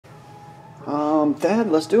Thad,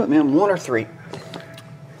 let's do it, man. 1 or 3.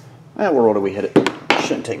 What order we hit it?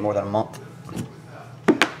 Shouldn't take more than a month.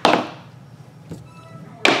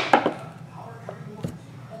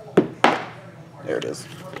 There it is.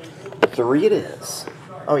 3 it is.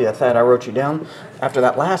 Oh yeah, Thad, I wrote you down. After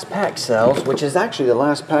that last pack sells, which is actually the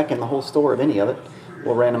last pack in the whole store of any of it,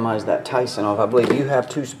 we'll randomize that Tyson off. I believe you have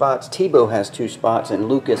 2 spots, Tebow has 2 spots, and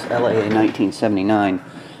Lucas LAA 1979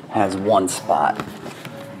 has 1 spot.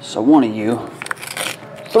 So one of you,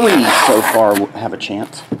 3 so far, have a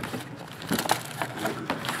chance.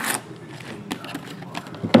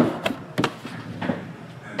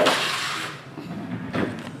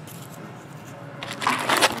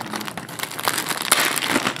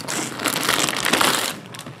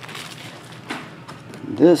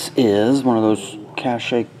 This is one of those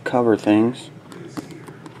cachet cover things.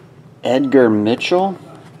 Edgar Mitchell,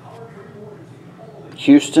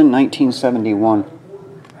 Houston, 1971.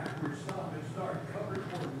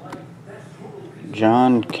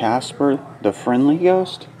 John Casper, the Friendly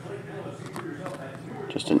Ghost.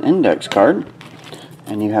 Just an index card.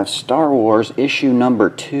 And you have Star Wars issue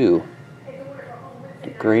number 2. The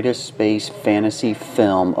greatest space fantasy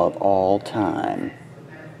film of all time.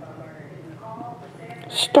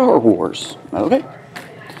 Star Wars. Okay.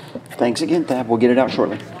 Thanks again, Thad. We'll get it out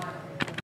shortly.